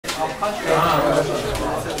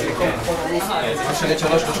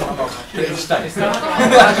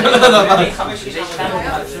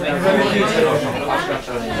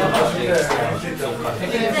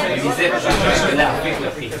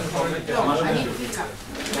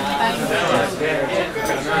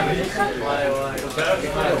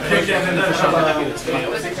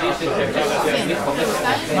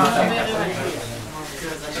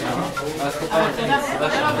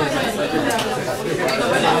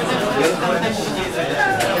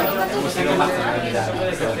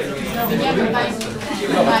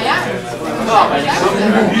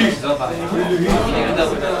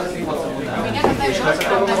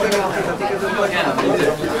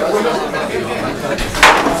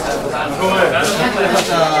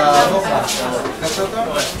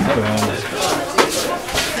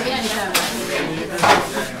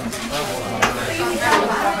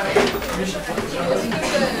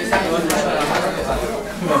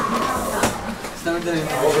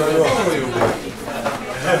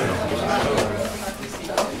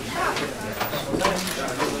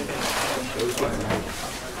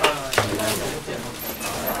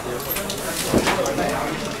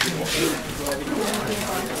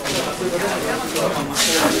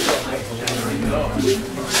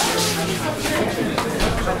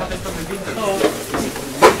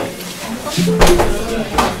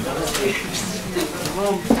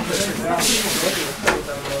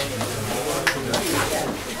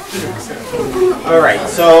All right,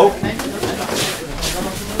 so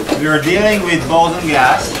we are dealing with boson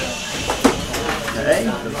gas. Okay,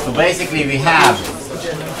 so basically we have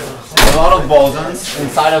a lot of bosons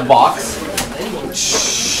inside a box.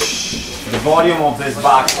 The volume of this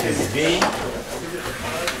box is V,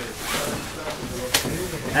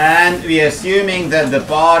 and we are assuming that the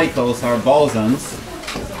particles or bosons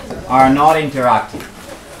are not interacting.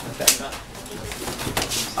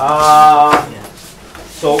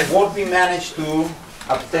 So what we managed to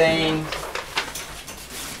obtain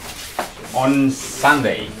on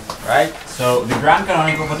Sunday, right? So the grand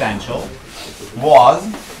canonical potential was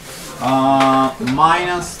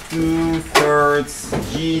minus 2/3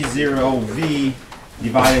 G0V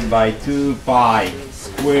divided by 2 pi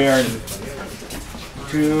squared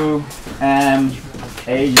 2m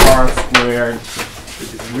h bar squared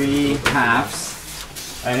 3/2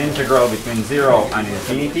 an integral between 0 and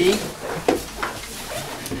infinity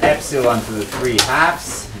epsilon to the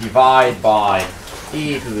 3/2 divided by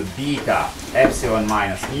e to the beta epsilon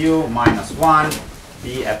minus mu minus 1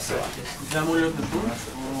 d epsilon.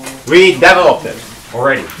 We developed it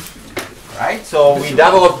already, right? So we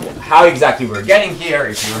developed how exactly we're getting here.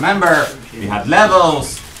 If you remember, we had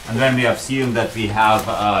levels, and then we assumed that we have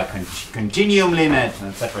a continuum limit,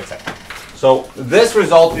 etc., etc. So this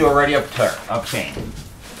result we already obtained.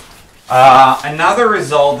 Another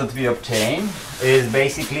result that we obtain is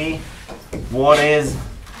basically what is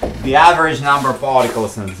the average number of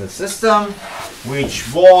particles in the system, which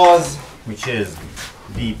is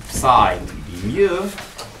d psi d mu.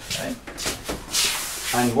 Okay.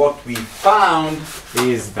 And what we found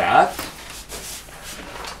is that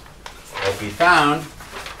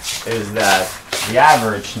the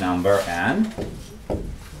average number n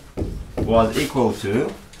was equal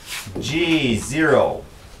to G0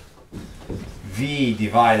 V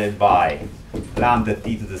divided by lambda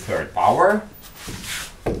t to the 3rd power,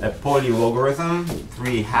 a polylogarithm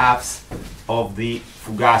 3/2 of the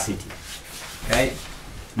fugacity. Okay.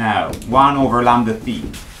 Now 1 over lambda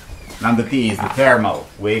t. Lambda t is the thermal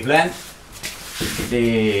wavelength. It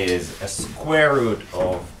is a square root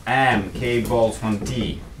of m k Boltzmann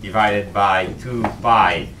t divided by 2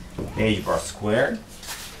 pi h bar squared.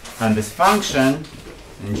 And this function,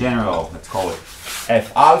 in general, let's call it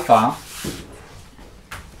f alpha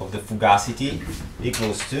of the fugacity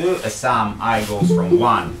equals to a sum I goes from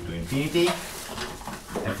 1 to infinity,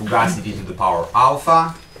 and fugacity to the power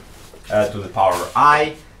alpha, to the power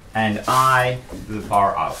I, and I to the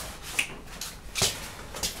power alpha.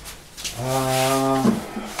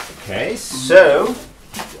 Okay, so,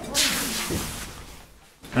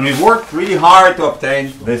 and we've worked really hard to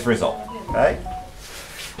obtain this result. Okay,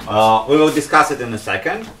 we will discuss it in a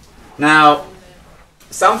second. Now,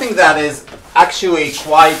 something that is actually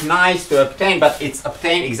quite nice to obtain, but it's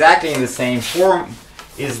obtained exactly in the same form,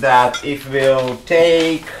 is that if we'll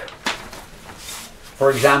take,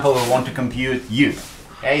 for example, we want to compute U.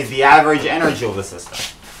 Okay, it's the average energy of the system.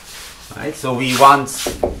 Right? So we once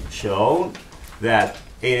showed that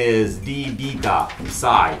it is d beta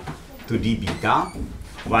psi to d beta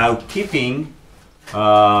while keeping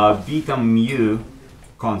beta mu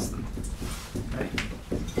constant. Okay.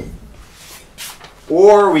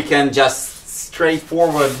 Or we can just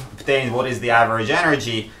straightforward obtain what is the average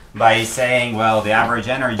energy by saying, well, the average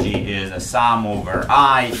energy is a sum over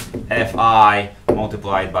I, Fi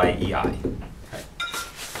multiplied by Ei. Okay.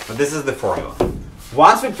 But this is the formula.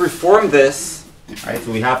 Once we perform this, right,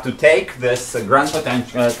 so we have to take this grand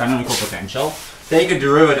potential, canonical potential, take a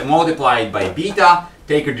derivative, multiply it by beta,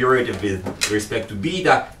 take a derivative with respect to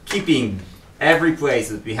beta, keeping every place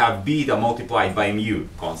that we have beta multiplied by mu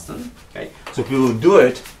constant. Okay? So we will do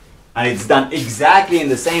it, and it's done exactly in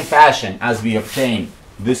the same fashion as we obtain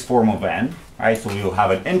this form of n. Right? So we will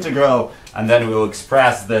have an integral, and then we will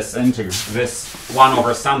express this this 1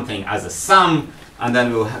 over something as a sum, and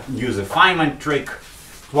then we'll use a Feynman trick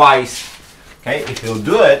twice. Okay? If we'll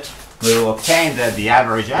do it, we will obtain that the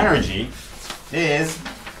average energy is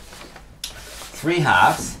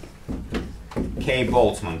 3/2 k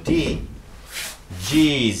Boltzmann T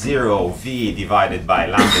G0 V divided by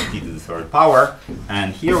lambda T to the third power,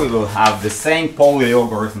 and here we will have the same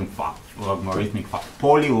polylogarithmic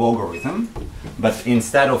polylogarithm, but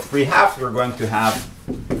instead of 3/2 we're going to have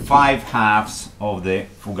 5/2 of the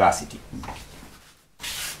fugacity.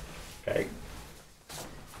 Okay.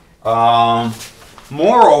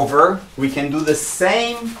 Moreover, we can do the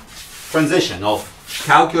same transition of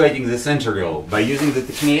calculating this integral by using the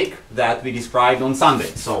technique that we described on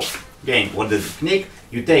Sunday. So again, what is the technique?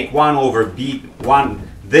 You take 1 over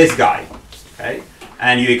this guy, okay,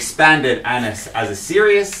 and you expand it as a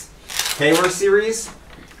series, Taylor series,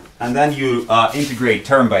 and then you integrate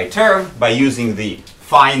term by term by using the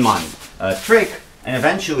Feynman trick, and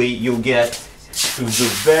eventually you'll get to the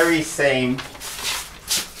very same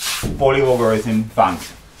polylogarithm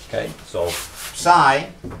function. Okay, so psi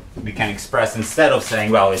we can express, instead of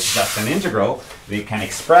saying, well, it's just an integral, we can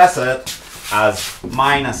express it as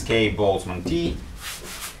minus k Boltzmann T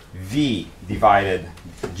V divided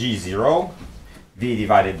G0 V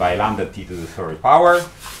divided by lambda T to the third power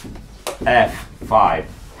F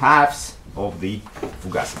 5/2 of the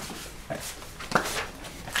fugacity. Okay.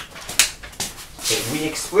 So we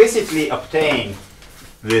explicitly obtain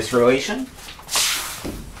this relation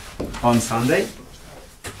on Sunday,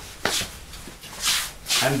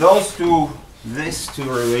 and these two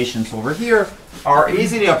relations over here are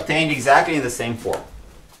easily obtained exactly in the same form.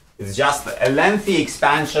 It's just a lengthy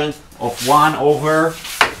expansion of 1 over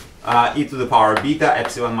e to the power beta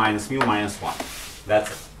epsilon minus mu minus 1.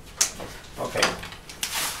 That's it. Okay.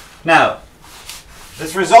 Now,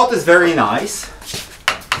 this result is very nice.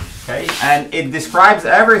 Okay, and it describes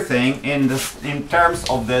everything in terms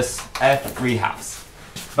of this f3/2.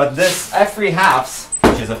 But this f3/2,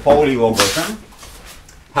 which is a polylogarithm,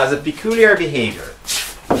 has a peculiar behavior.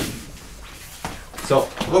 So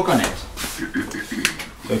look on it.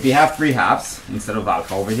 So if you have 3/2 instead of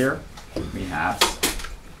alpha over here, 3/2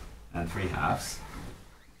 and 3/2,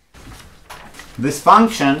 this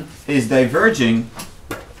function is diverging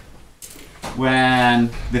when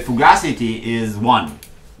the fugacity is 1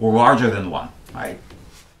 or larger than 1, right?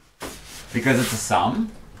 Because it's a sum,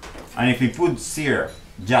 and if we put here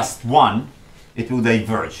just 1, it will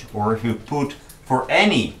diverge. Or if you put for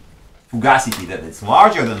any fugacity that is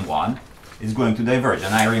larger than 1, it's going to diverge.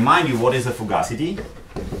 And I remind you, what is a fugacity?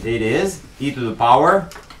 It is e to the power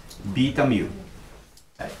beta mu.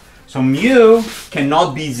 Okay. So mu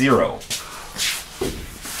cannot be 0.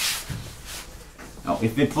 Now,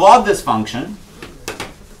 if we plot this function,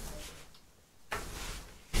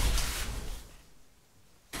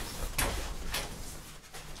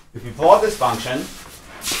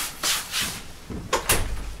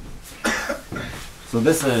 so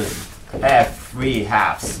this is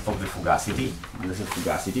f3/2 of the fugacity, and this is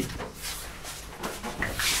fugacity.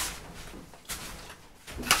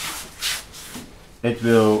 It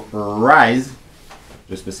will rise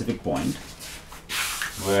to a specific point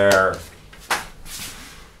where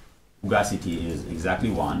fugacity is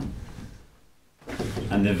exactly 1,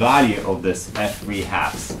 and the value of this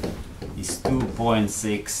f3/2 is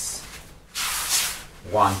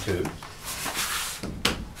 2.612.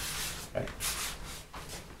 Okay.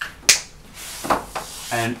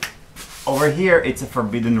 And over here it's a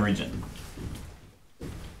forbidden region.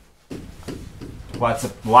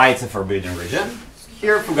 Why it's a forbidden region?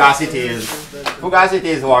 Here fugacity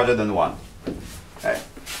is larger than 1. Okay.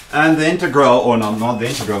 And the integral, or no, not the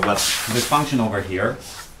integral, but this function over here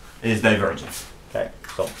is divergent. Okay.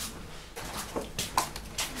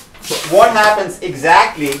 So what happens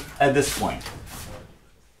exactly at this point?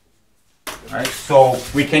 Right? So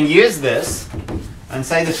we can use this and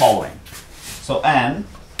say the following. So n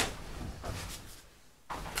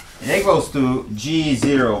equals to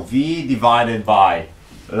G0V divided by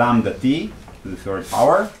lambda T to the third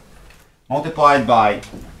power multiplied by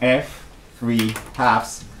F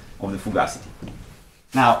F3/2 of the fugacity.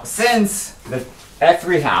 Now, since the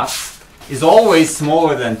F3/2 is always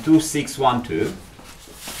smaller than 2612,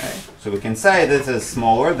 okay, so we can say this is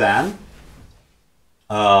smaller than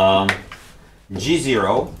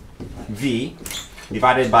G0 V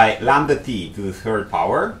divided by lambda t to the third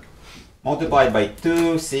power multiplied by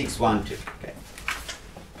 2612. Okay.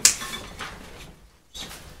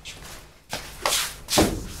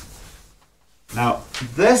 Now,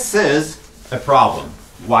 this is a problem.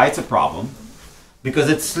 Why it's a problem? Because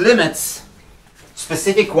it limits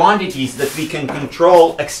specific quantities that we can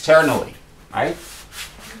control externally, right?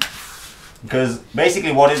 Because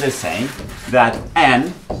basically what it is saying, that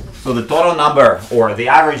n, so the total number or the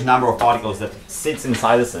average number of particles that sits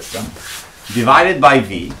inside the system, divided by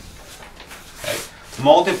v, okay,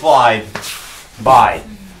 multiplied by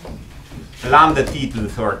lambda t to the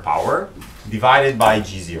third power, divided by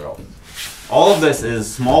g0. All of this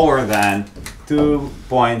is smaller than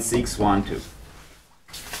 2.612.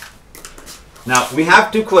 Now, we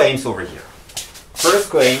have two claims over here. First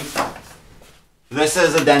claim, this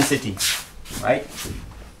is a density, right?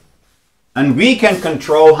 And we can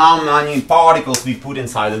control how many particles we put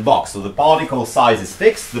inside the box. So the particle size is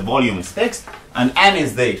fixed, the volume is fixed, and n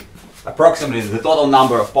is the approximately the total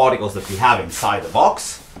number of particles that we have inside the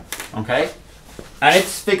box, okay? And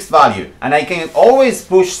it's fixed value. And I can always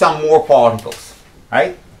push some more particles,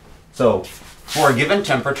 right? So for a given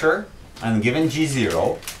temperature and given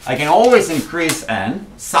G0, I can always increase n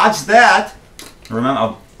such that,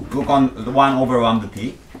 remember, look on the 1 over lambda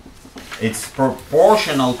t, it's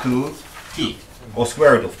proportional to t, or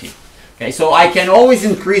square root of t. Okay, so I can always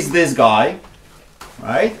increase this guy,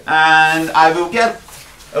 right? And I will get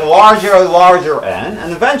a larger n,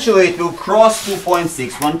 and eventually it will cross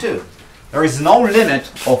 2.612. There is no limit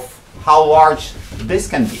of how large this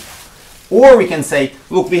can be. Or we can say,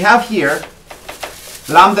 look, we have here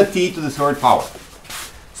lambda t to the third power.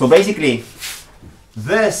 So basically,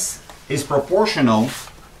 this is proportional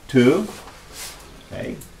to,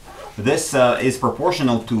 okay, this is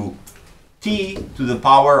proportional to t to the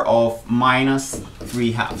power of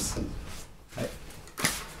 -3/2. Okay.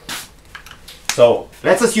 So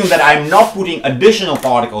let's assume that I'm not putting additional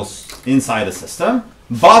particles inside the system,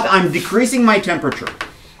 but I'm decreasing my temperature.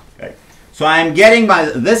 Okay. So I'm getting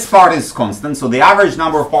this part is constant, so the average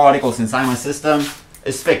number of particles inside my system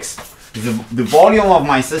is fixed. The volume of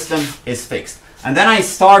my system is fixed. And then I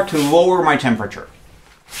start to lower my temperature.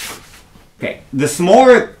 Okay. The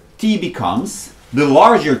smaller t becomes, the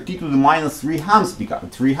larger t to the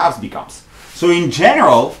 -3/2 becomes. So in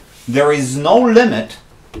general, there is no limit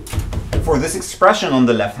for this expression on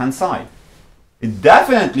the left-hand side. It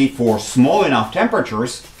definitely, for small enough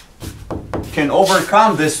temperatures, can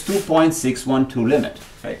overcome this 2.612 limit.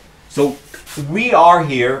 Okay? So we are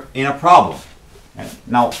here in a problem. Okay?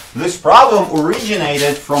 Now, this problem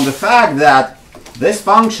originated from the fact that this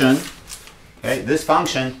function, okay, this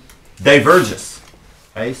function diverges.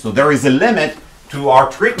 Okay? So there is a limit to our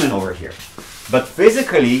treatment over here. But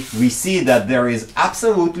physically, we see that there is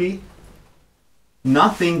absolutely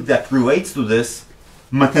nothing that relates to this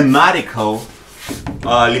mathematical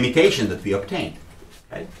limitation that we obtained.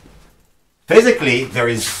 Okay? Physically, there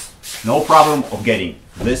is no problem of getting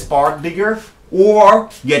this part bigger or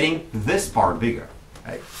getting this part bigger.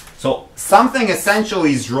 Okay? So something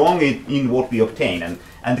essentially is wrong in what we obtain,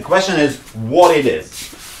 and the question is what it is.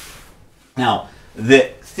 Now,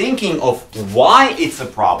 the thinking of why it's a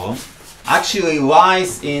problem actually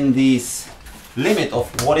lies in this limit of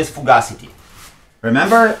what is fugacity.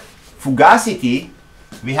 Remember, fugacity,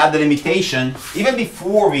 we had the limitation, even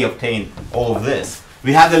before we obtained all of this,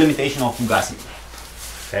 we had the limitation of fugacity.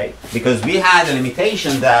 Okay? Because we had a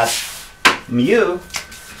limitation that mu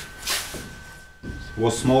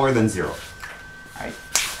was smaller than 0. Right?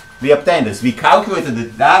 We obtained this. We calculated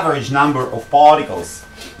the average number of particles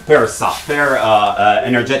per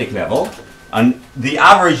energetic level, and the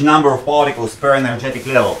average number of particles per energetic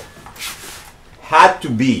level had to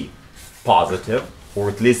be positive, or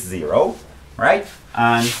at least 0, right?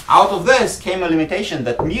 And out of this came a limitation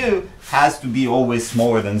that mu has to be always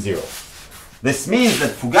smaller than 0. This means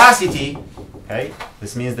that fugacity, okay,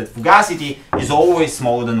 this means that fugacity is always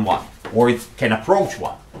smaller than 1, or it can approach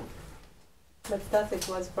 1. But that it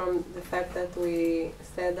was from the fact that we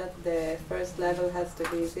said that the first level has to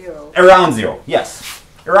be 0. Around 0, yes,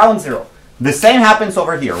 around 0. The same happens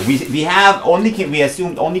over here. We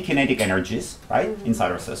assumed only kinetic energies, right,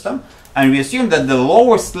 inside our system, and we assume that the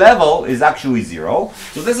lowest level is actually 0.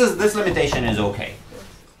 So this limitation is okay.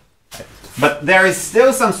 But there is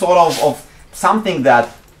still some sort of something that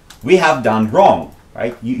we have done wrong.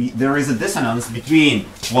 right? There is a dissonance between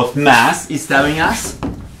what mass is telling us.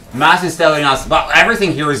 Mass is telling us, well,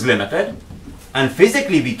 everything here is limited. And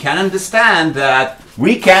physically, we can understand that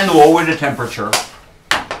we can lower the temperature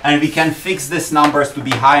and we can fix these numbers to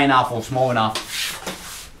be high enough or small enough.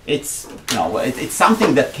 It's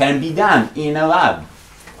something that can be done in a lab.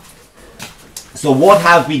 So what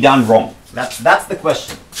have we done wrong? That's the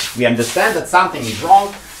question. We understand that something is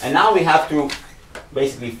wrong, and now we have to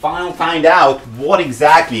basically find out what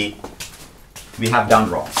exactly we have done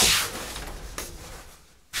wrong.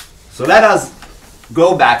 So let us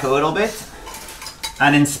go back a little bit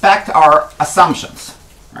and inspect our assumptions.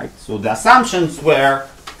 Right? So the assumptions were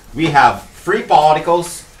we have free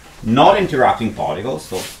particles, not interacting particles,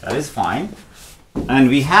 so that is fine. And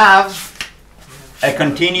we have a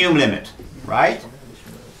continuum limit, right?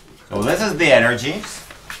 So this is the energy.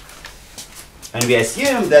 And we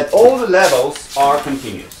assume that all the levels are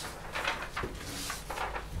continuous.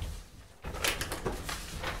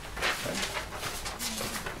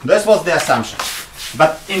 This was the assumption.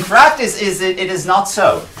 But in practice, it is not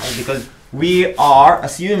so, right? Because we are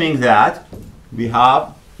assuming that we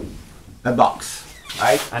have a box,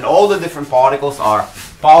 right? And all the different particles are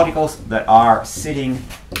particles that are sitting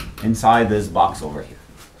inside this box over here.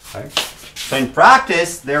 Right? So in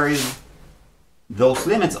practice, those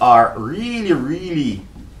limits are really, really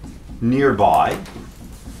nearby,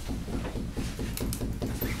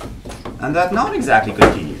 and that's not exactly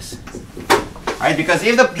continuous. Right? Because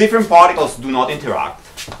if the different particles do not interact,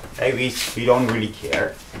 okay, we don't really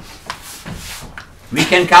care. We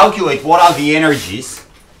can calculate what are the energies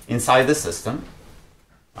inside the system,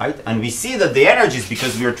 right? And we see that the energies,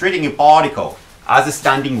 because we are treating a particle as a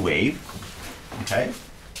standing wave, okay?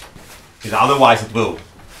 Because otherwise it will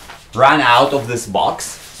run out of this box.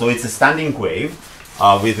 So it's a standing wave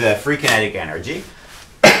with a free kinetic energy.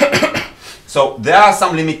 So there are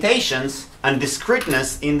some limitations and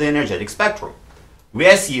discreteness in the energetic spectrum. We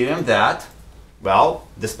assume that, well,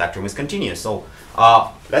 the spectrum is continuous. So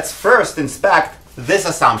let's first inspect this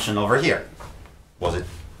assumption over here. Was it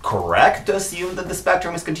correct to assume that the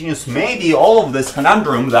spectrum is continuous? Maybe all of this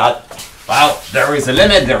conundrum that, well, there is a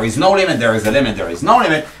limit, there is no limit, there is a limit, there is no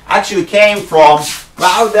limit, actually came from,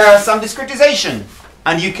 well, there is some discretization.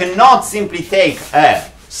 And you cannot simply take a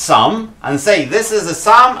sum and say, this is a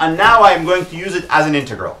sum, and now I'm going to use it as an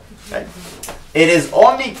integral. Okay? It is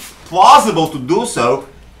only plausible to do so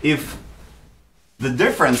if the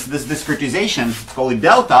difference, this discretization, let's call it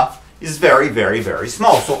delta, is very, very, very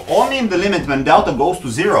small. So only in the limit when delta goes to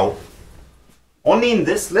 0, only in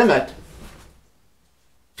this limit,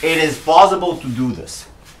 it is possible to do this.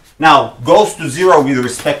 Now, goes to 0 with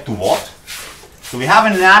respect to what? So we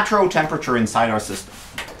have a natural temperature inside our system,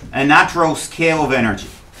 a natural scale of energy,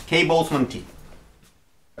 K Boltzmann T.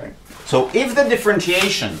 Okay. So if the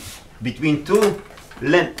differentiation between two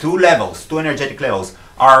energetic levels,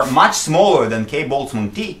 are much smaller than K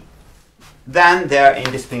Boltzmann T, then they're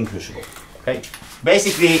indistinguishable. Okay?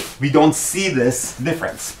 Basically, we don't see this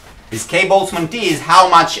difference. This K Boltzmann T is how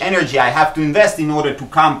much energy I have to invest in order to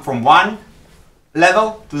come from one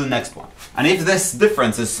level to the next one. And if this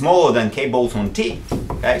difference is smaller than K Boltzmann T,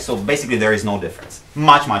 okay, so basically there is no difference.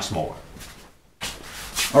 Much, much smaller.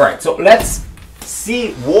 All right, so let's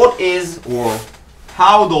see what is or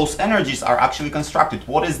how those energies are actually constructed.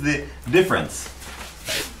 What is the difference?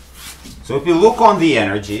 Okay. So if you look on the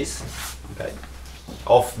energies, okay,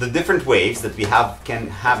 of the different waves that we can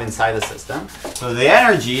have inside the system, so the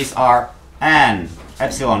energies are n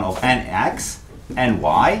epsilon of nx,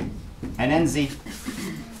 ny, and nz,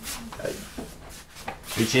 okay,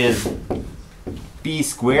 which is p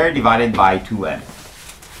squared divided by 2n,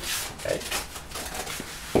 okay,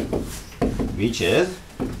 which is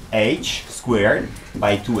h squared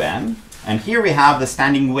by 2m. And here we have the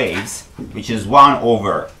standing waves, which is 1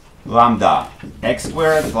 over lambda x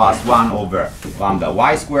squared plus 1 over lambda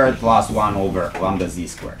y squared plus 1 over lambda z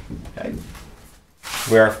squared. Okay?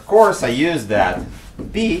 Where, of course, I use that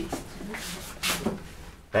p,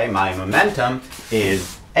 okay, my momentum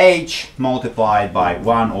is h multiplied by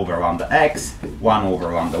 1 over lambda x, 1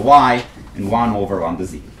 over lambda y, and 1 over lambda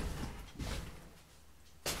z.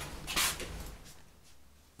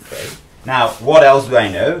 Okay. Now, what else do I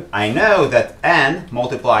know? I know that n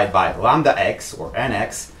multiplied by lambda x, or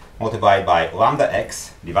nx, multiplied by lambda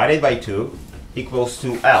x divided by 2 equals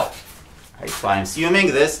to L. Right, so I'm assuming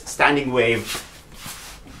this standing wave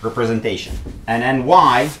representation. And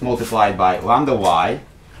ny multiplied by lambda y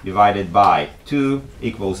divided by 2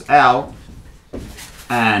 equals L.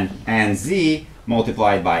 And nz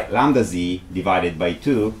multiplied by lambda z divided by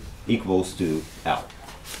 2 equals to L.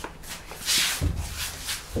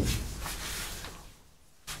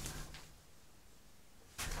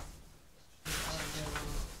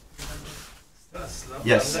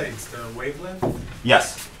 Yes. Lambda, it's the wavelength?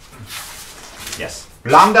 Yes. Yes.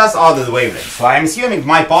 Lambdas are the wavelengths. So I'm assuming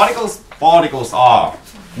my particles are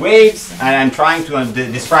waves, and I'm trying to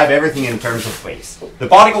describe everything in terms of waves. The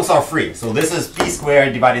particles are free, so this is p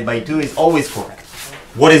squared divided by 2 is always correct.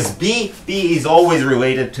 What is b? B is always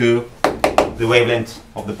related to the wavelength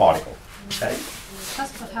of the particle. Okay? But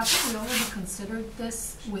haven't we already considered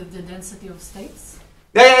this with the density of states?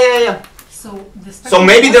 Yeah. So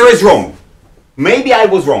maybe there is wrong. Maybe I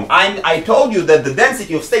was wrong. I told you that the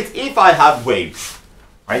density of states, if I have waves,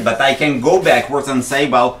 right? But I can go backwards and say,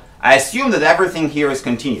 well, I assume that everything here is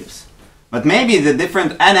continuous. But maybe the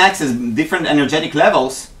different nx is different energetic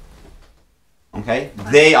levels, okay?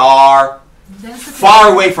 They are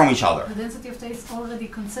far away from each other. The density of states already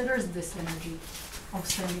considers this energy of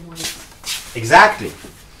standing waves. Exactly.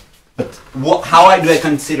 But how do I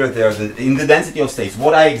consider in the density of states?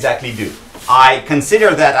 What I exactly do? I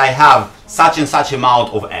consider that I have such and such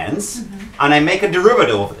amount of n's, and I make a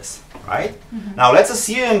derivative of this, right? Now let's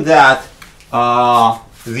assume that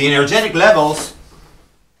the energetic levels,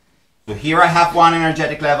 so here I have one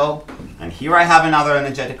energetic level, and here I have another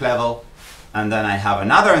energetic level, and then I have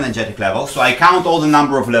another energetic level. So I count all the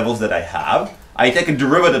number of levels that I have. I take a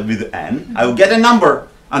derivative with n. I will get a number,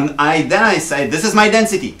 and then I say this is my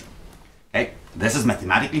density. Okay, this is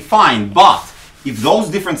mathematically fine, but if those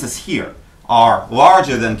differences here are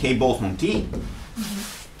larger than k Boltzmann T,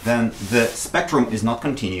 then the spectrum is not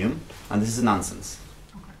continuum, and this is nonsense.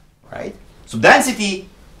 Right? So density,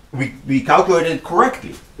 we calculated it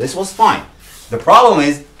correctly. This was fine. The problem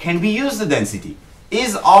is, can we use the density?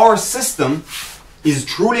 Is our system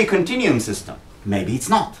truly a continuum system? Maybe it's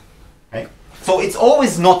not. Right? So it's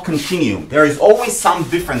always not continuum. There is always some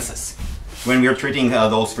differences when we are treating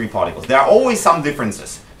those free particles. There are always some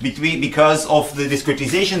differences because of the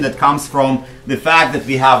discretization that comes from the fact that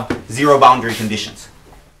we have zero boundary conditions.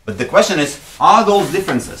 But the question is, are those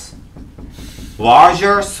differences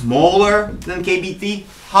larger, smaller than kBt?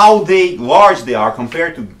 How large they are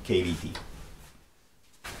compared to kBt?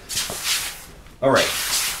 All right.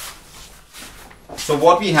 So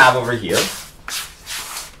what we have over here,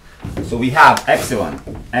 so we have epsilon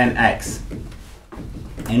and x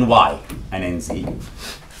and y and nz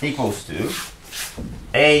equals to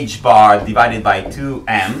h bar divided by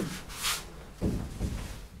 2m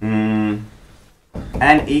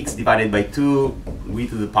nx divided by 2v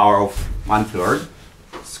to the power of 1/3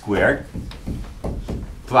 squared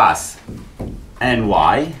plus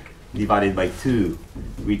ny divided by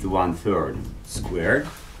 2v to 1/3 squared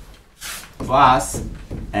plus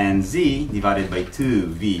nz divided by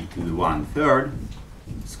 2v to the 1/3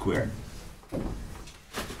 squared.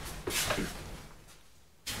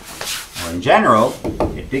 Or in general,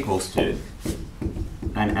 it equals to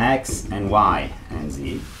an x and y and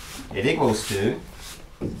z. It equals to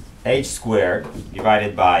h squared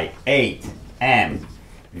divided by 8m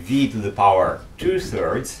v to the power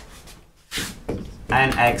 2/3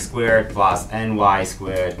 and x squared plus ny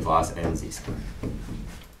squared plus nz squared.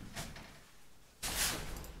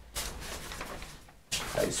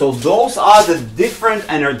 Okay, so those are the different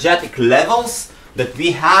energetic levels that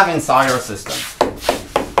we have inside our system.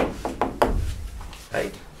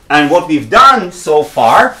 Okay. And what we've done so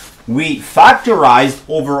far, we factorized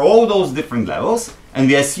over all those different levels, and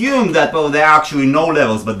we assume that, well, there are actually no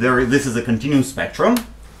levels, but this is a continuum spectrum.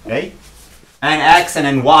 Okay? And x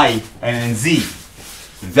and y and z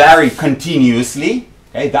vary continuously.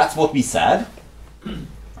 Okay, that's what we said.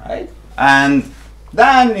 Right? And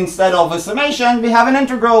then instead of a summation, we have an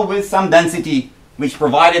integral with some density, which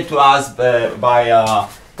provided to us by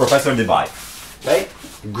Professor Debye. Okay?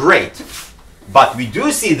 Great. But we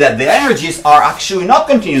do see that the energies are actually not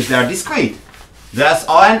continuous, they are discrete. Thus,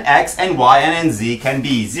 n, x, and y, and z can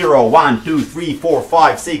be 0, 1, 2, 3, 4,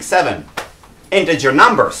 5, 6, 7 integer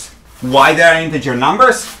numbers. Why they are integer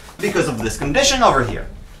numbers? Because of this condition over here.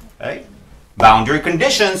 Okay? Boundary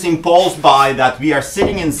conditions imposed by that we are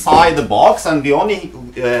sitting inside the box and we only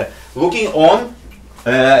looking on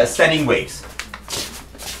standing waves.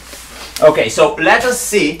 Okay, so let us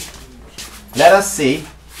see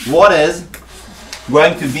what is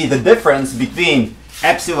going to be the difference between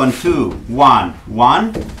epsilon 2, 1,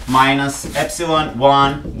 1 minus epsilon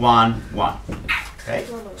 1, 1, 1. Okay?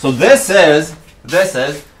 So this is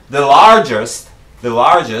the largest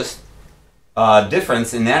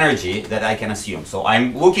difference in energy that I can assume. So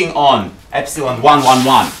I'm looking on epsilon 1, 1,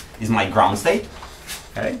 1 is my ground state.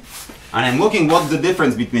 Okay? And I'm looking what's the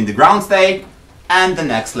difference between the ground state and the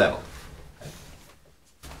next level.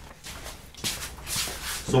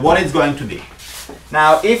 So what it's going to be.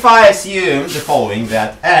 Now, if I assume the following,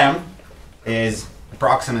 that m is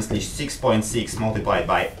approximately 6.6 multiplied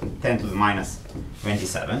by 10 to the minus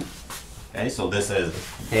 27. Okay, so this is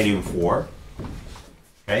helium-4.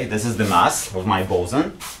 Okay, this is the mass of my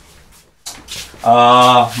boson.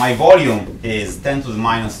 My volume is 10 to the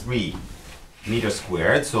minus 3 meters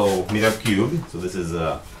squared, so meter cubed. So this is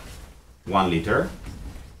 1 liter.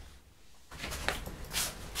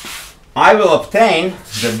 I will obtain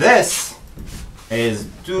that this is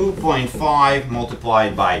 2.5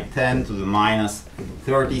 multiplied by 10 to the minus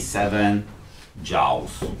 37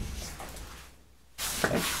 joules.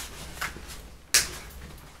 Okay.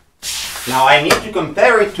 Now I need to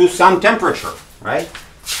compare it to some temperature, right?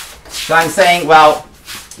 So I'm saying, well,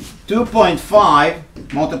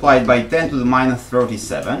 2.5 multiplied by 10 to the minus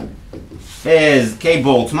 37 is K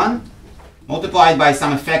Boltzmann multiplied by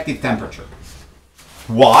some effective temperature.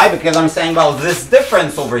 Why? Because I'm saying, well, this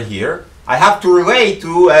difference over here, I have to relate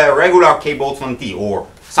to a regular K Boltzmann T, or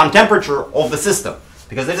some temperature of the system.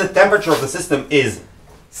 Because if the temperature of the system is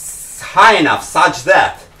high enough such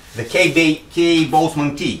that the K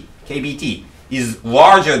Boltzmann T, KBT, is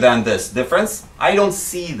larger than this difference, I don't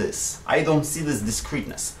see this. I don't see this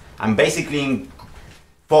discreteness. I'm basically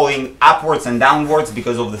falling upwards and downwards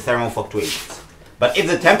because of the thermal fluctuations. But if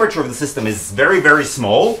the temperature of the system is very, very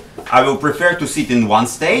small, I will prefer to sit in one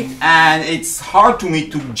state, and it's hard to me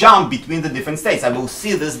to jump between the different states. I will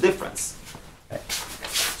see this difference. Okay.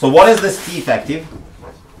 So what is this T effective?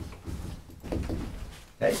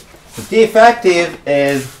 Okay. So T effective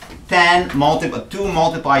is 2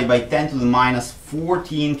 multiplied by 10 to the minus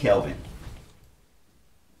 14 Kelvin.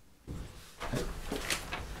 Okay.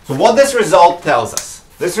 So what this result tells us?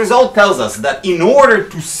 This result tells us that in order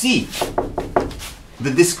to see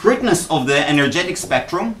the discreteness of the energetic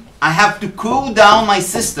spectrum, I have to cool down my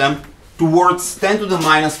system towards 10 to the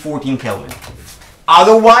minus 14 Kelvin.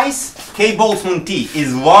 Otherwise, K Boltzmann T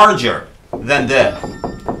is larger than the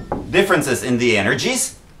differences in the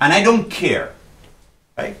energies, and I don't care.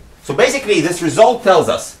 Okay? So basically, this result tells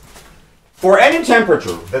us, for any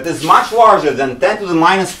temperature that is much larger than 10 to the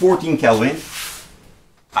minus 14 Kelvin,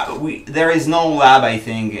 there is no lab, I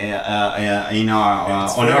think,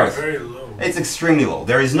 on Earth. Very low. It's extremely low.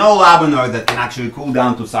 There is no lab on Earth that can actually cool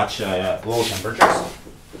down to such low temperatures.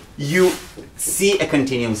 You see a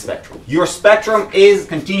continuum spectrum. Your spectrum is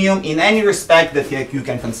continuum in any respect that you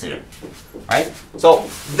can consider. Right? So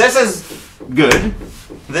this is good.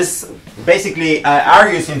 This basically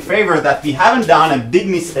argues in favor that we haven't done a big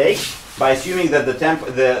mistake by assuming that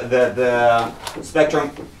the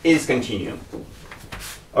spectrum is continuum.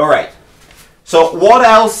 All right. So what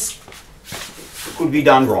else could be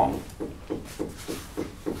done wrong?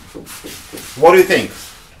 What do you think?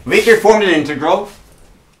 We performed an integral.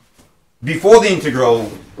 Before the integral,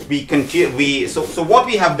 so what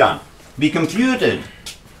we have done? We computed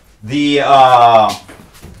the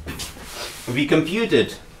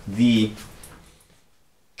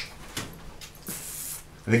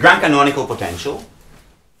grand canonical potential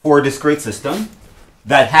for a discrete system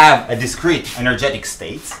that have a discrete energetic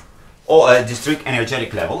states or discrete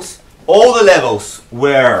energetic levels. All the levels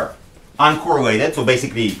were uncorrelated, so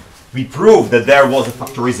basically we proved that there was a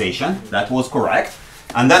factorization. That was correct.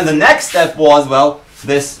 And then the next step was, well,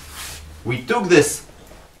 we took this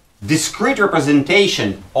discrete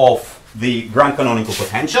representation of the grand canonical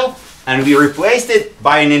potential and we replaced it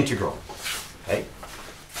by an integral. Okay?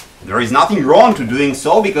 There is nothing wrong to doing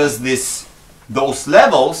so because those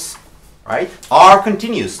levels, right, are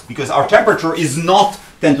continuous because our temperature is not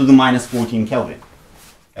 10 to the minus 14 Kelvin.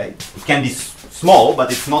 Okay? It can be small,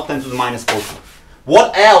 but it's not 10 to the minus 14.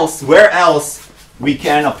 What else, where else we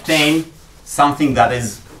can obtain something that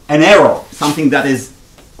is an error, something that is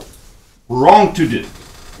wrong to do?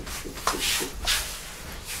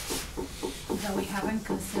 That we haven't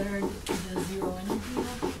considered the zero energy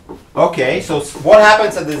level. Okay, so what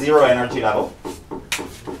happens at the zero energy level?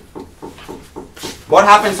 What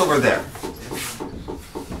happens over there?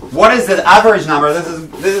 What is the average number? This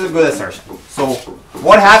is a good assertion. So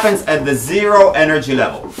what happens at the zero energy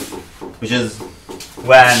level? Which is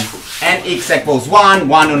when nx equals 1,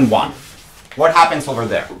 1, and 1. What happens over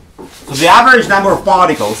there? So the average number of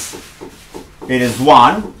particles, it is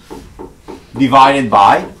 1 divided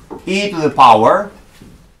by e to the power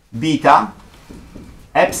beta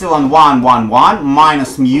epsilon 1, 1, 1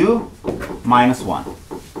 minus mu minus 1.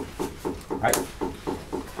 Right?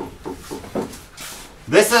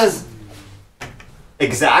 This is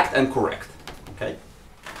exact and correct. Okay.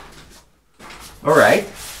 All right.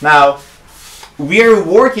 Now, we're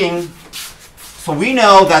working, so we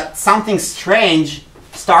know that something strange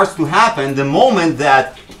starts to happen the moment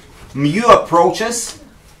that mu approaches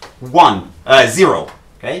 0.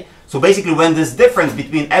 Okay. So basically when this difference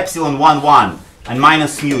between epsilon 1, 1 and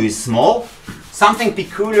minus mu is small, something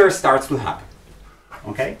peculiar starts to happen.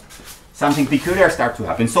 Okay? Something peculiar starts to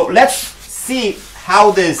happen. So let's see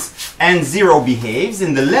how this n0 behaves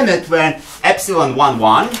in the limit when epsilon 1,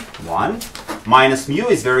 1, 1 minus mu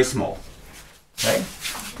is very small. Okay?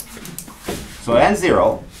 So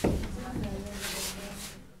n0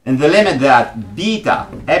 in the limit that beta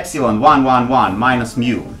epsilon 1, 1, 1 minus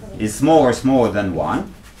mu is smaller than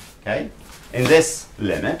 1, okay? In this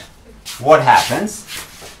limit, what happens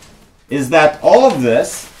is that all of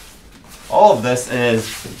this is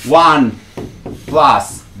 1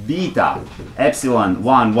 plus beta epsilon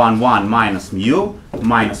 1, 1, 1 minus mu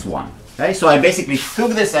minus 1. Okay? So I basically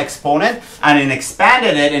took this exponent and then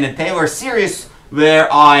expanded it in a Taylor series where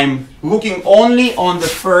I'm looking only on the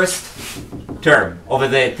first term of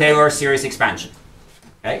the Taylor series expansion.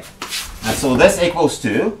 Okay? And so this equals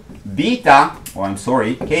to beta,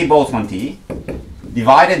 k Boltzmann T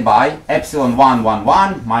divided by epsilon 1, 1,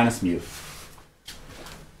 1 minus mu.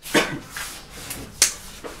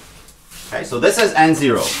 Okay, so this is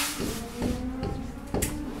n0.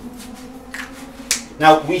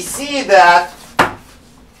 Now we see that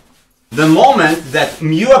the moment that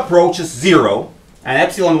mu approaches 0, and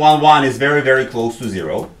epsilon 1, 1 is very, very close to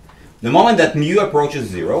 0, the moment that mu approaches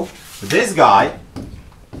 0, this guy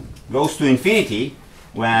goes to infinity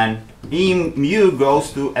when mu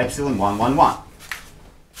goes to epsilon 1, 1, 1.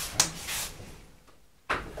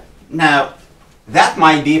 Now, that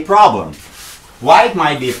might be a problem. Why it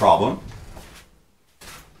might be a problem?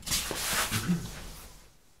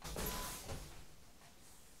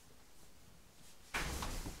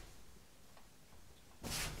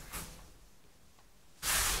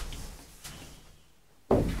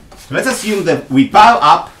 Let's assume that we pile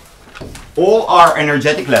up all our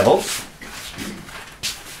energetic levels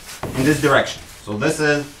in this direction. So this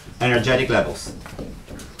is energetic levels.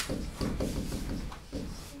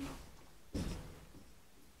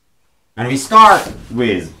 And we start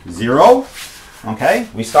with 0. Okay?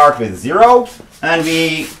 We start with 0 and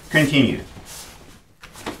we continue.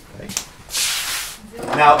 Okay.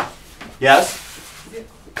 Now, yes?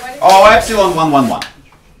 Oh, epsilon 1, 1, 1.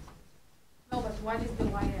 No, but what is the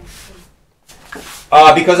y-axis?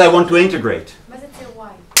 Because I want to integrate. But it's a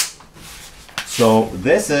y. So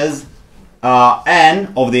this is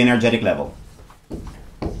n of the energetic level.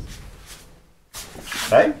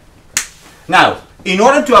 Okay? Now, in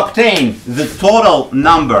order to obtain the total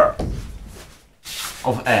number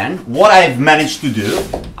of n, what I've managed to do,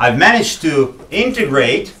 I've managed to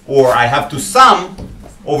integrate, or I have to sum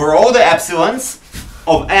over all the epsilons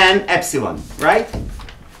of n epsilon, right?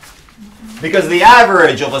 Because the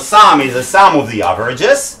average of a sum is the sum of the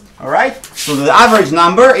averages, all right? So the average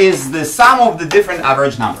number is the sum of the different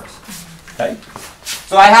average numbers, okay?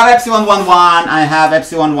 So I have epsilon 1, 1, I have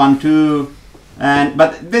epsilon 1, 2,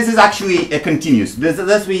 but this is actually a continuous.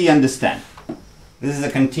 This we understand. This is a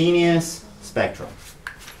continuous spectrum.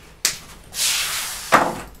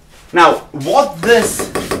 Now, what this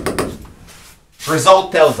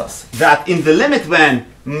result tells us, that in the limit when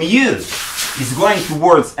mu is going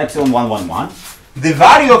towards epsilon 1, 1, 1, the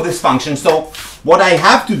value of this function, so what I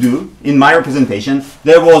have to do in my representation,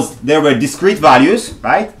 there were discrete values,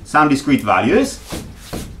 right? Some discrete values.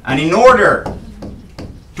 And in order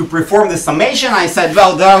to perform the summation, I said,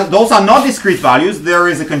 well, those are not discrete values. There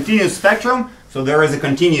is a continuous spectrum, so there is a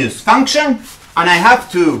continuous function. And I have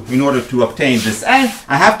to, in order to obtain this n,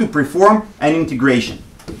 I have to perform an integration.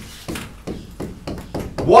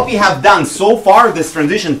 What we have done so far, this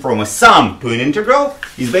transition from a sum to an integral,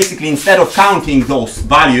 is basically instead of counting those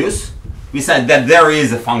values, we said that there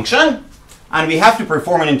is a function, and we have to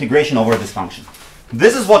perform an integration over this function.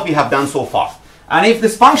 This is what we have done so far. And if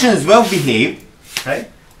this function is well behaved, okay,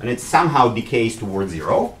 and it somehow decays towards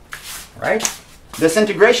 0, right, this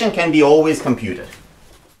integration can be always computed.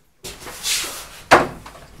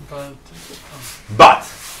 But,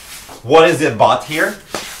 what is the but here?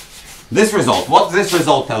 This result, what this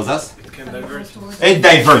result tells us? It can diverge. It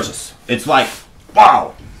diverges. It's like,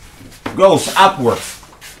 wow, goes upwards.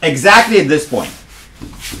 Exactly at this point.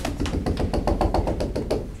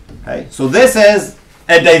 Okay, so this is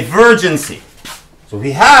a divergency. So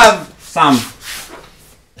we have some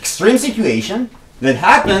extreme situation that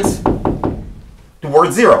happens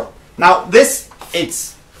towards 0. Now this,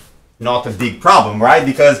 it's not a big problem, right?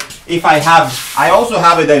 Because if I also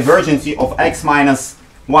have a divergency of x minus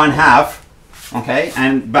 1/2, okay,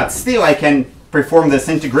 but still I can perform this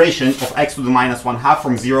integration of x to the minus 1/2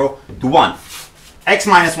 from 0 to 1. X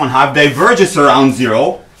minus 1/2 diverges around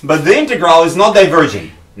 0, but the integral is not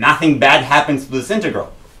diverging. Nothing bad happens to this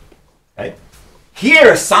integral. Okay?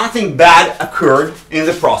 here something bad occurred in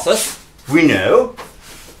the process, we know.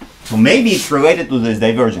 So maybe it's related to this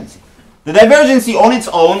divergency. The divergency on its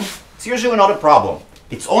own, it's usually not a problem.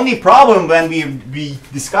 It's only a problem when we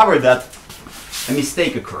discover that a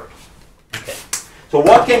mistake occurred. Okay. So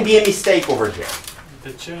what can be a mistake over here?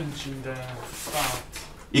 The change in the start.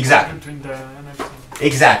 Exactly. Between the NX.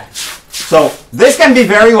 Exactly. So this can be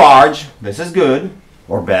very large. This is good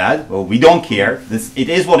or bad. Well, we don't care. It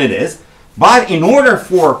is what it is. But in order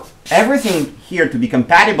for everything here to be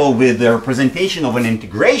compatible with the representation of an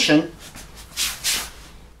integration,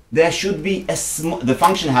 there should be the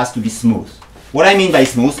function has to be smooth. What I mean by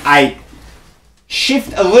smooth, I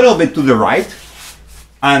shift a little bit to the right.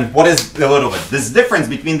 And what is a little bit? This difference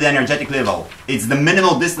between the energetic level, it's the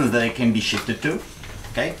minimal distance that it can be shifted to.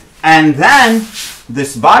 Okay? And then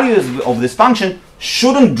this value of this function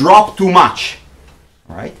shouldn't drop too much.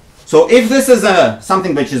 All right? So if this is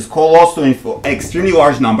something which is close to an extremely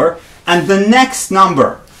large number, and the next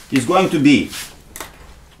number is going to be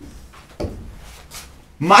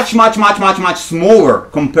much smaller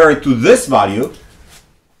compared to this value,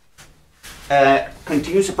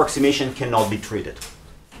 continuous approximation cannot be treated.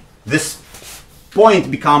 This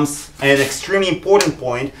point becomes an extremely important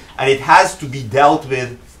point, and it has to be dealt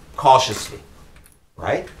with cautiously,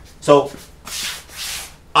 right? So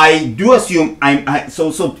I do assume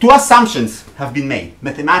so two assumptions have been made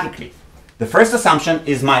mathematically. The first assumption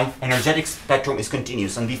is my energetic spectrum is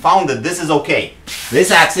continuous, and we found that this is okay.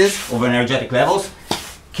 This axis of energetic levels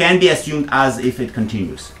can be assumed as if it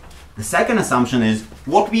continues. The second assumption is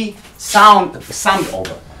what we summed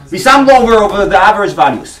over. We summed over the average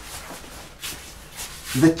values.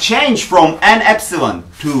 The change from n epsilon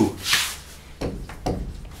to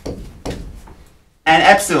n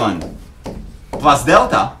epsilon plus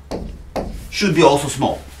delta should be also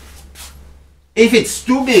small. If it's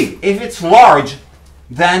too big, if it's large,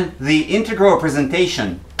 then the integral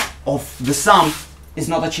representation of the sum is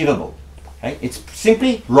not achievable. Okay? It's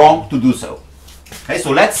simply wrong to do so. Okay,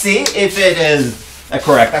 so let's see if it is a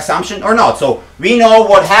correct assumption or not. So we know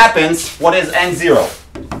what happens, what is n0.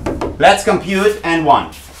 Let's compute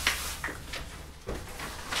n1.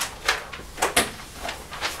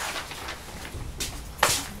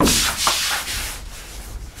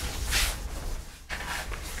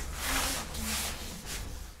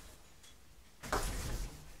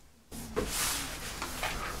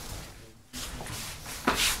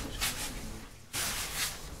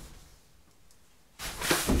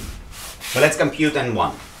 So let's compute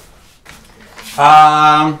n1.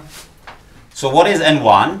 So what is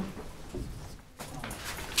n1?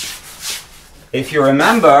 If you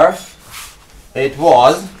remember, it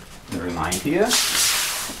was, let me remind you.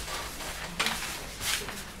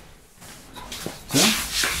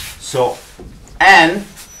 So n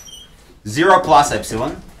 0 plus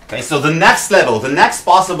epsilon. Okay, so the next level, the next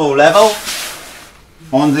possible level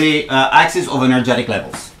on the axis of energetic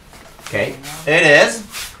levels. Okay, it is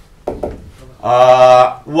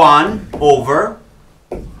 1 over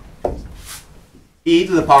e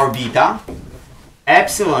to the power beta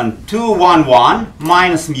epsilon 2 1 1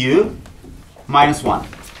 minus mu minus 1.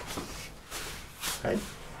 Okay.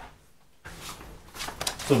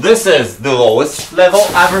 So this is the lowest level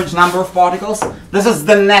average number of particles. This is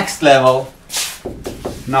the next level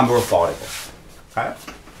number of particles. Okay.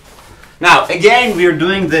 Now again we are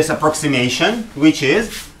doing this approximation, which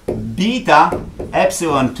is beta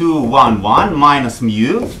epsilon 2 1 1 minus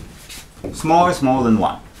mu smaller than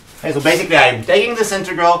 1. Okay, so basically I'm taking this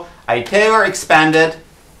integral, I Taylor expand it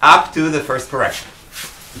up to the first correction.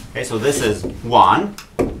 Okay, so this is 1.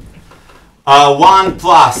 1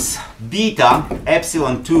 plus beta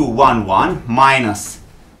epsilon 2 1 1 minus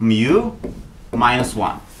mu minus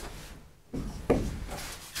 1.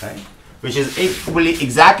 Okay, which is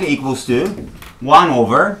exactly equals to 1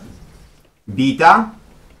 over beta,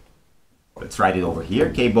 let's write it over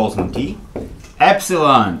here, K Boltzmann T,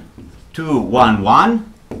 epsilon 2 1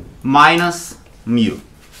 1 minus mu.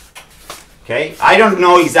 Okay, I don't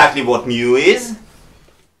know exactly what mu is,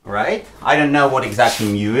 right? I don't know what exactly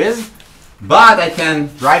mu is, but I can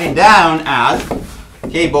write it down as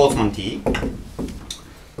K Boltzmann T,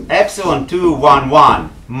 epsilon 2 1 1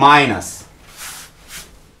 minus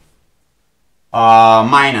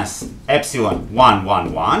epsilon 1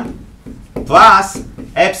 1 1 plus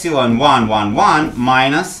epsilon 1 1 1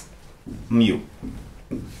 minus mu.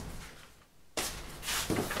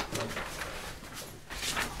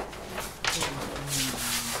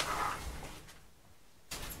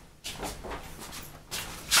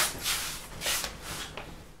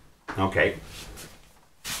 Okay.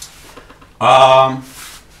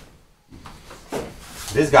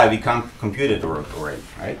 this guy we computed already,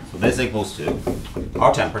 right? So this equals to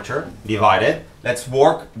our temperature divided. Let's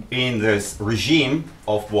work in this regime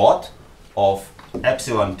of what? Of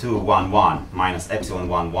epsilon 211 minus epsilon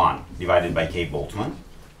 11 divided by K Boltzmann.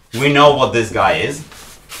 We know what this guy is,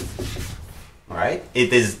 right?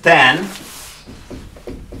 It is 10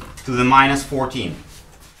 to the minus 14.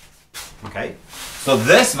 Okay? So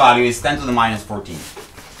this value is 10 to the minus 14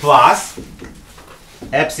 plus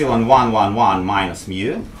epsilon 111 minus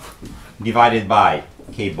mu divided by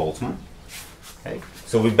K Boltzmann. Okay?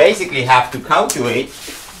 So we basically have to calculate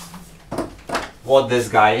what this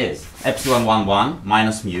guy is. Epsilon 11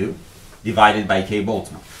 minus mu divided by K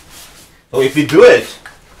Boltzmann. So if we do it,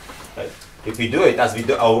 as we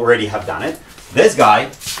already have done it, this guy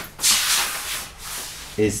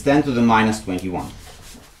is 10 to the minus 21.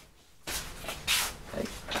 Okay.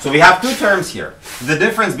 So we have two terms here. The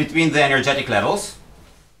difference between the energetic levels,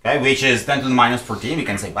 okay, which is 10 to the minus 14. We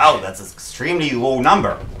can say, wow, that's an extremely low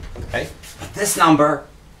number. Okay. But this number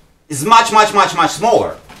is much, much, much, much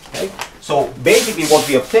smaller. Okay. So basically what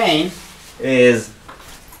we obtain is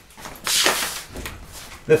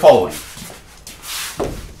the following.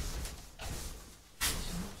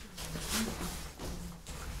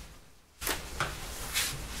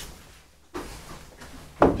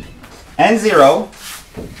 N0,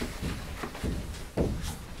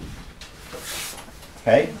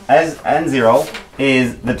 okay, as N0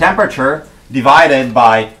 is the temperature divided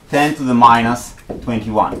by 10 to the minus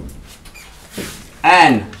 21.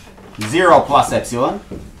 N0 plus epsilon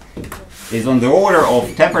is on the order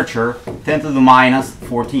of temperature 10 to the minus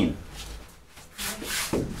 14.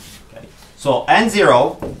 Okay. So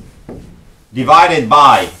N0 divided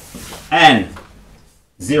by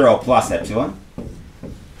N0 plus epsilon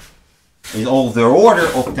is of the order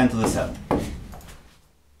of 10 to the 7.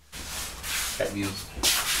 Okay.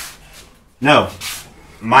 No,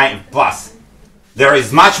 plus. There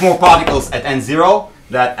is much more particles at N0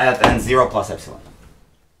 than at N0 plus epsilon.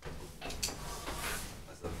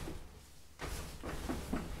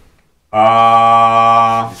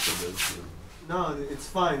 No, it's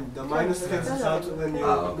fine. The minus cancels out when you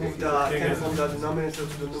move the 10 from the denominator to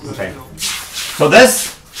the numerator. Okay. So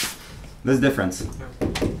this difference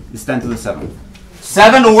is 10 to the 7.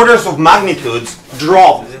 7 orders of magnitudes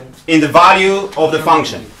drop in the value of the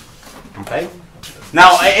function. Okay?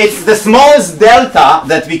 Now, it's the smallest delta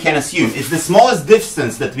that we can assume. It's the smallest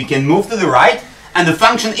distance that we can move to the right, and the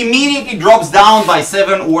function immediately drops down by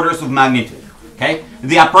 7 orders of magnitude. Okay?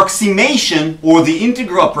 The approximation, or the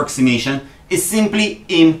integral approximation, is simply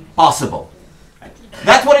impossible. Okay?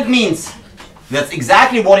 That's what it means. That's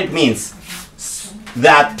exactly what it means.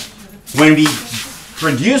 That when we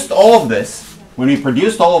produced all of this, okay,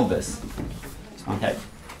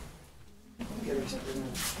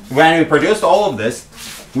 when we produced all of this,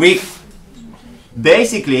 we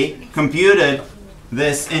basically computed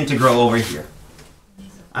this integral over here.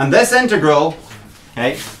 And this integral,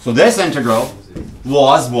 okay, so this integral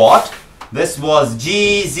was what? This was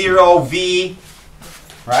G0V,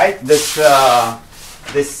 right? This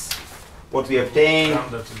what we obtained.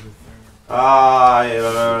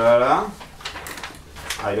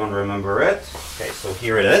 I don't remember it. Okay, so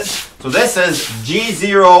here it is. So this is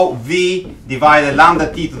G0V divided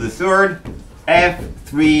lambda t to the third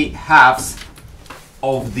F3 halves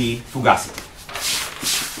of the fugacity.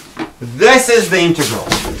 This is the integral.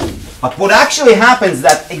 But what actually happens is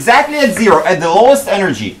that exactly at 0, at the lowest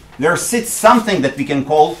energy, there sits something that we can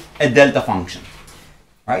call a delta function.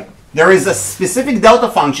 Right? There is a specific delta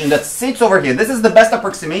function that sits over here. This is the best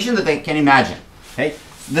approximation that I can imagine. Okay?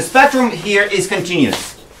 The spectrum here is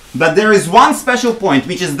continuous. But there is one special point,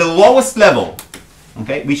 which is the lowest level.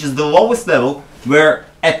 Okay? Which is the lowest level where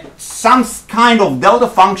at some kind of delta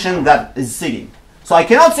function that is sitting. So I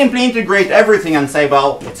cannot simply integrate everything and say,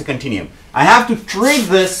 well, it's a continuum. I have to treat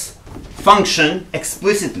this function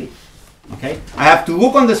explicitly. Okay? I have to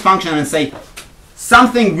look on this function and say,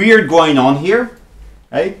 something weird going on here.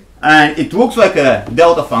 Right? And it looks like a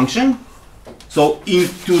delta function. So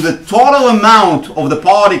into the total amount of the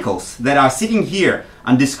particles that are sitting here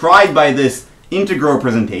and described by this integral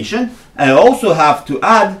representation, I also have to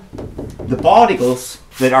add the particles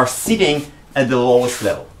that are sitting at the lowest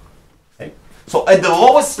level. Okay? So at the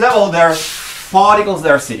lowest level, there are particles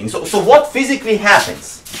that are sitting. So what physically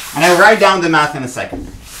happens? And I'll write down the math in a second.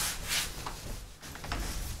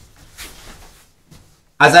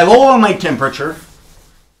 As I lower my temperature,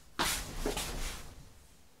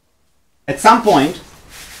 at some point,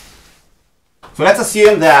 so let's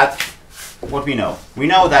assume that what we know. We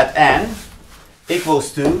know that N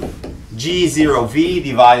equals to G0V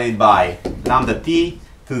divided by lambda t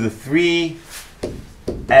to the 3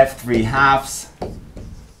 F3 halves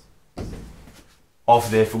of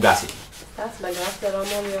the fugacity. Stas, megrakd el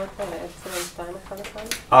ammóniak vele? Egyszerűen Steinnek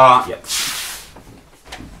van. Yeah.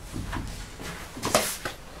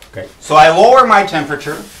 Okay. So I lower my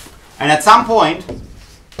temperature, and at some point,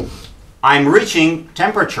 I'm reaching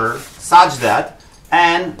temperature such that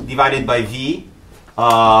N divided by V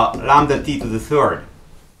lambda T to the third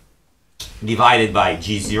divided by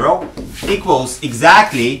G0 equals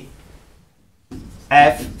exactly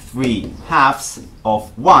F3 halves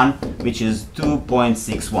of 1, which is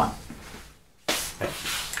 2.61. Okay.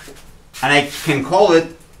 And I can call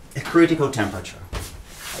it a critical temperature,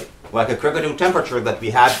 right? Like a critical temperature that we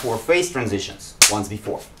had for phase transitions once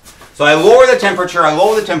before. So I lower the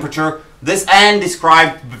temperature, this N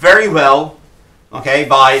described very well, okay,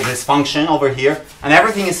 by this function over here, and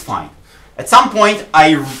everything is fine. At some point,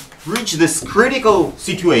 I reach this critical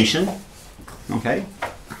situation, okay,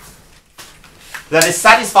 that is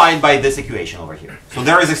satisfied by this equation over here. So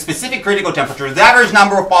there is a specific critical temperature. The average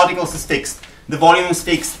number of particles is fixed. The volume is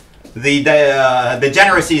fixed. The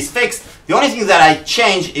degeneracy is fixed. The only thing that I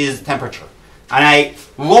change is temperature. And I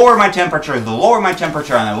lower my temperature, and I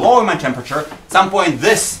lower my temperature. At some point,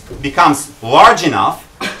 this becomes large enough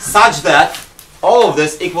such that all of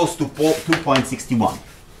this equals to 2.61.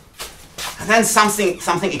 And then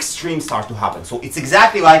something extreme starts to happen. So it's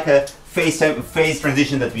exactly like a phase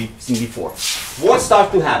transition that we've seen before. What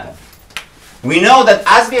starts to happen? We know that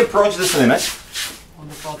as we approach this limit, On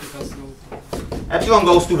the particles go. epsilon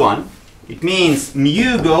goes to 1. It means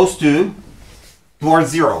mu goes towards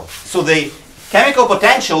 0. So the chemical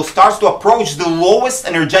potential starts to approach the lowest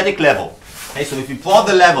energetic level. Okay, so if we plot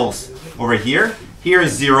the levels over here, here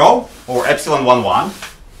is 0, or epsilon 1, 1.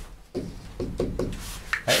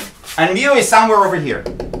 Okay. And mu is somewhere over here.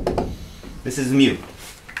 This is mu.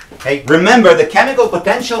 Okay. Remember, the chemical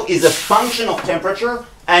potential is a function of temperature,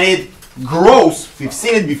 and it grows. We've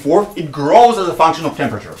seen it before. It grows as a function of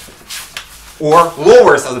temperature, or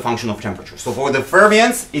lowers as a function of temperature. So for the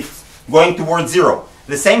fermions, it's going towards 0.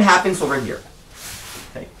 The same happens over here.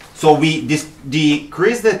 Okay. So we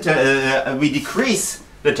decrease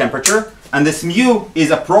the temperature, and this mu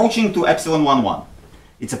is approaching to epsilon 1, 1.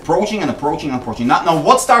 It's approaching and approaching and approaching. Now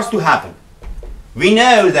what starts to happen? We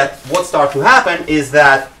know that what starts to happen is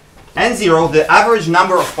that N0, the average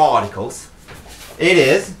number of particles, it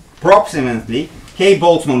is approximately K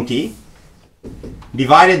Boltzmann T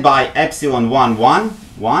divided by epsilon 1, 1,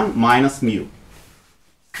 1 minus mu.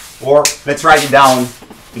 Or let's write it down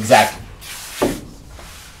exactly.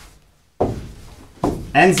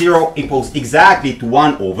 N0 equals exactly to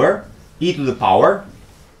 1 over e to the power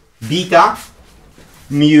beta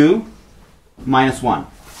mu minus 1.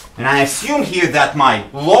 And I assume here that my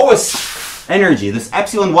lowest energy, this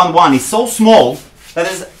epsilon 1, 1, is so small that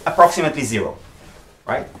is approximately 0.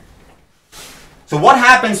 Right? So what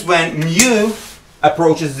happens when mu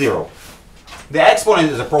approaches 0? The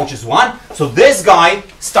exponent approaches 1, so this guy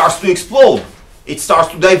starts to explode. It starts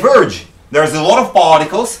to diverge. There's a lot of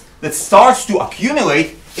particles that starts to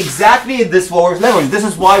accumulate exactly at this lower level. This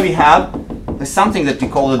is why we have something that we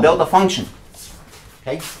call the delta function.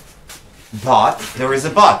 Okay? But there is a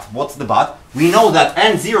but. What's the but? We know that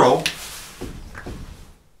N0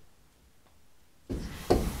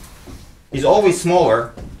 is always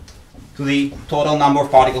smaller to the total number of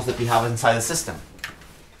particles that we have inside the system.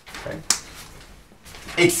 Okay?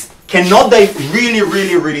 It cannot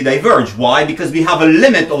really diverge. Why? Because we have a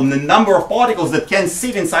limit on the number of particles that can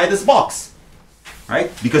sit inside this box.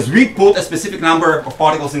 Right? Because we put a specific number of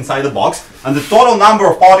particles inside the box, and the total number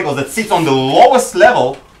of particles that sits on the lowest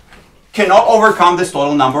level cannot overcome this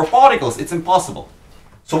total number of particles. It's impossible.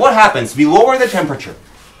 So what happens? We lower the temperature.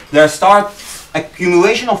 There starts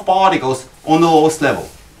accumulation of particles on the lowest level.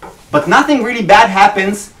 But nothing really bad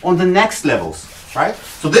happens on the next levels. Right?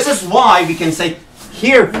 So this is why we can say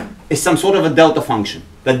here is some sort of a delta function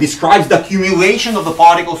that describes the accumulation of the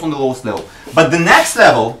particles on the lowest level. But the next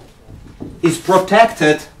level is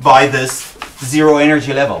protected by this 0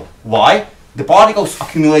 energy level. Why? The particles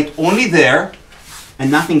accumulate only there, and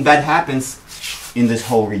nothing bad happens in this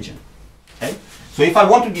whole region. Okay? So if I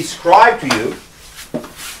want to describe to you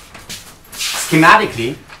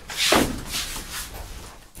schematically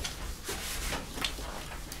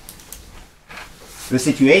the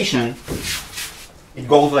situation, it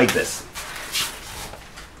goes like this.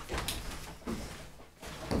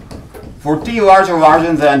 For T larger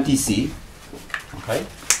than Tc, okay,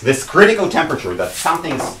 this critical temperature that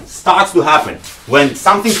something starts to happen when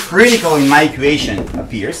something critical in my equation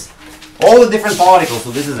appears, all the different particles,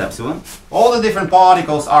 so this is epsilon, all the different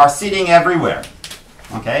particles are sitting everywhere.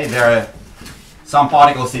 Okay, they're some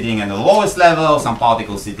particles sitting in the lowest level, some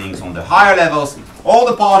particles sitting on the higher levels. All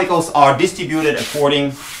the particles are distributed according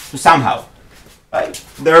to somehow. Right?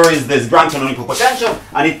 There is this grand canonical potential,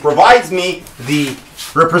 and it provides me the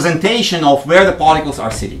representation of where the particles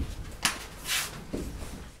are sitting.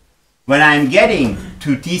 When I'm getting to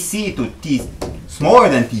Tc, to T smaller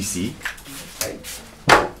than Tc,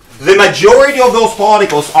 the majority of those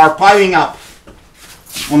particles are piling up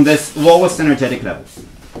on this lowest energetic level.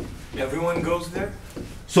 Everyone goes there?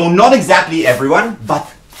 So not exactly everyone, but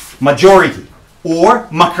majority, or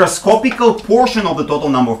macroscopical portion of the total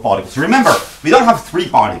number of particles. Remember, we don't have 3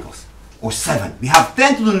 particles, or 7. We have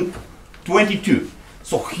 10 to the 22.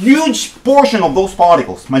 So huge portion of those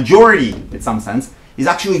particles, majority in some sense, is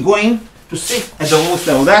actually going to sit at the lowest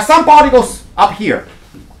level. There are some particles up here,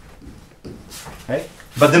 okay?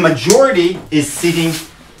 But the majority is sitting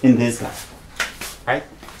in this level, right?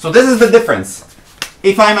 So this is the difference.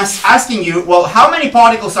 If I'm asking you, well, how many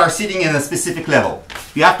particles are sitting in a specific level?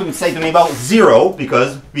 You have to say to me about 0,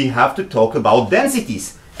 because we have to talk about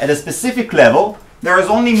densities. At a specific level, there is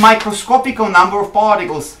only microscopical number of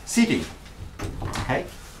particles sitting, okay?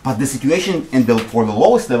 But the situation for the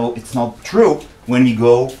lowest level, it's not true when we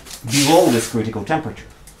go below this critical temperature.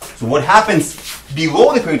 So what happens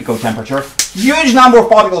below the critical temperature, huge number of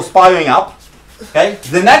particles piling up, okay?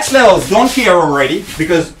 The next levels don't care already,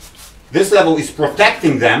 because this level is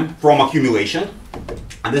protecting them from accumulation,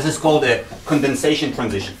 and this is called a condensation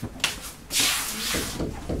transition.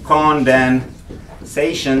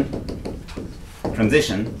 Condensation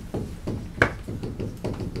transition.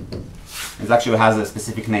 It actually has a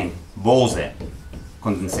specific name, Bose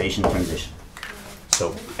condensation transition.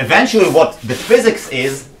 So eventually what the physics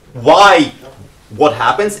is, why what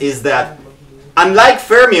happens is that unlike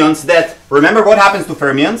fermions that, remember what happens to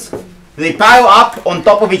fermions? They pile up on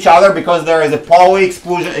top of each other because there is a Pauli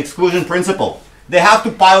exclusion principle. They have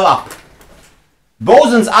to pile up.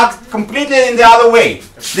 Bosons act completely in the other way.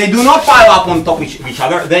 They do not pile up on top of each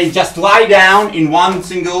other. They just lie down in one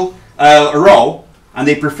single row, and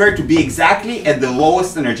they prefer to be exactly at the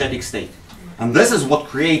lowest energetic state. And this is what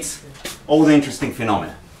creates all the interesting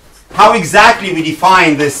phenomena. How exactly we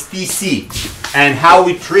define this Tc and how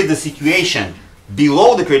we treat the situation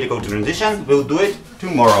below the critical transition, we'll do it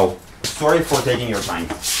tomorrow. Sorry for taking your time.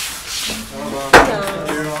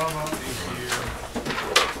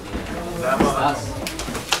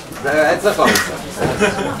 זה צריך להגיד.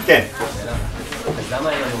 כן. אז למה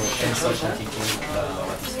אין לנו אינסוף חלקיקים?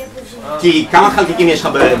 כי כמה חלקיקים יש לך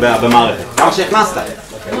במערכת? כמה שהכנסת,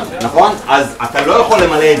 נכון? אז אתה לא יכול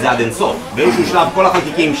למלא את זה עד אינסוף. באיזשהו שלב כל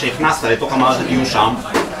החלקיקים שהכנסת לתוך המערכת יהיו שם,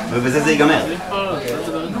 ובזה זה ייגמר.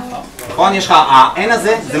 נכון? יש לך, ה-N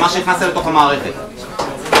הזה זה מה שהכנסת לתוך המערכת.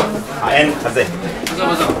 ה-N הזה.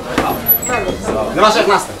 זה מה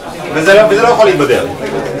שהכנסת. וזה לא יכול להתבדר.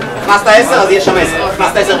 הכנסת 10 אז יש שם 10.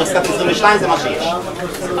 הכנסת 10 וחזקת 22 זה מה שיש.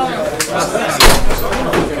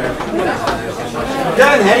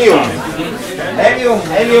 כן,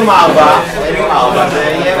 הליום 4, זה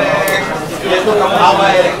יהיה, יש לו גם 4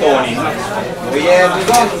 אלקטרונים, הוא יהיה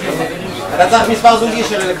בוזון. אתה צריך מספר זוגי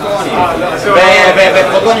של אלקטרונים,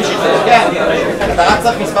 ופרוטונים של אלקטרונים, כן, אתה רק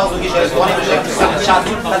צריך מספר זוגי של אלקטרונים,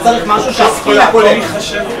 אתה צריך משהו שהספין הכולל.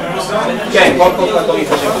 כן, כל פרוטון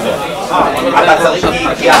יחשב בוזון. אתה צריך,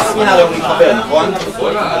 כי הספין הרי הוא מתחבר, נכון?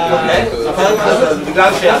 אז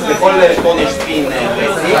בגלל שבכל אלקטרון יש ספין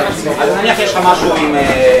פלסי, אז נניח יש לך משהו עם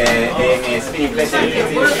ספינים פלסי.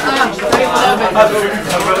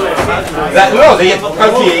 לא, זה יהיה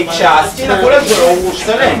חלקיק שהספין הכולל שלו הוא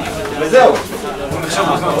שלם. וזהו.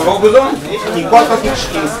 הוא בוזון? כי כל חלקיק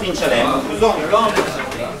עם ספין שלם הוא בוזון.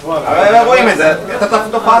 אבל רואים את זה, את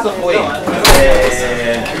התופעה הזאת רואים.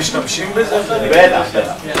 משתמשים בזה? בטח.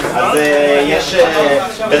 אז יש,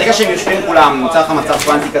 ברגע שהם יושבים כולם, נוצר לך מצב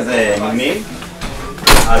קוונטי כזה מגניב,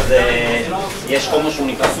 אז יש חומר שהוא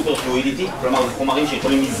נקרא סופר פלואידיטי, כלומר זה חומרים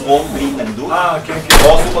שיכולים לזרום בלי התנגדות,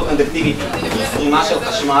 או סופר קונדקטיביטי, זו זרימה של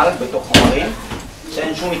חשמל בתוך חומרים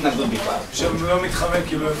שאין שום התנגדות בכלל. שהם לא מתחמם,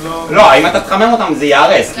 כאילו הם לא... לא, אם אתה תחמם אותם זה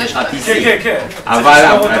ייהרס, כי יש לך TC. כן. אבל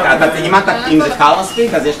אם זה קר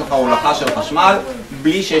מספיק, אז יש לך הולכה של חשמל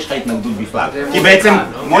בלי שיש לך התנגדות בכלל. כי בעצם,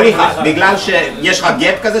 מוליכה, בגלל שיש לך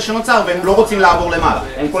גאפ כזה שנוצר והם לא רוצים לעבור למעלה.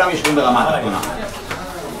 הם כולם יושבים ברמה התחתונה.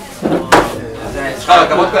 יש לך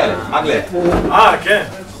רכבות כאלה, מגלה. כן.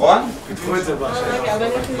 נכון? פיתחו את זה בשאלה.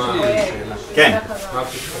 כן.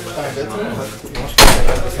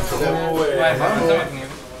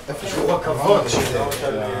 איפשהו רכבות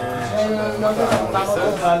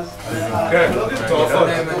כן, טורפות.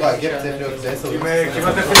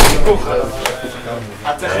 כמעט אפילו חיכוך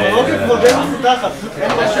הטכנולוגיה כבר די מפותחת,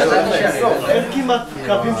 אין כמעט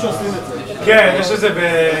קווים שעושים את זה. כן, יש את זה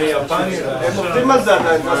ביפני. הם עובדים על זה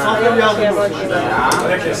עדיין, עשרות מיליארדים.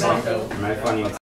 מאיפה אני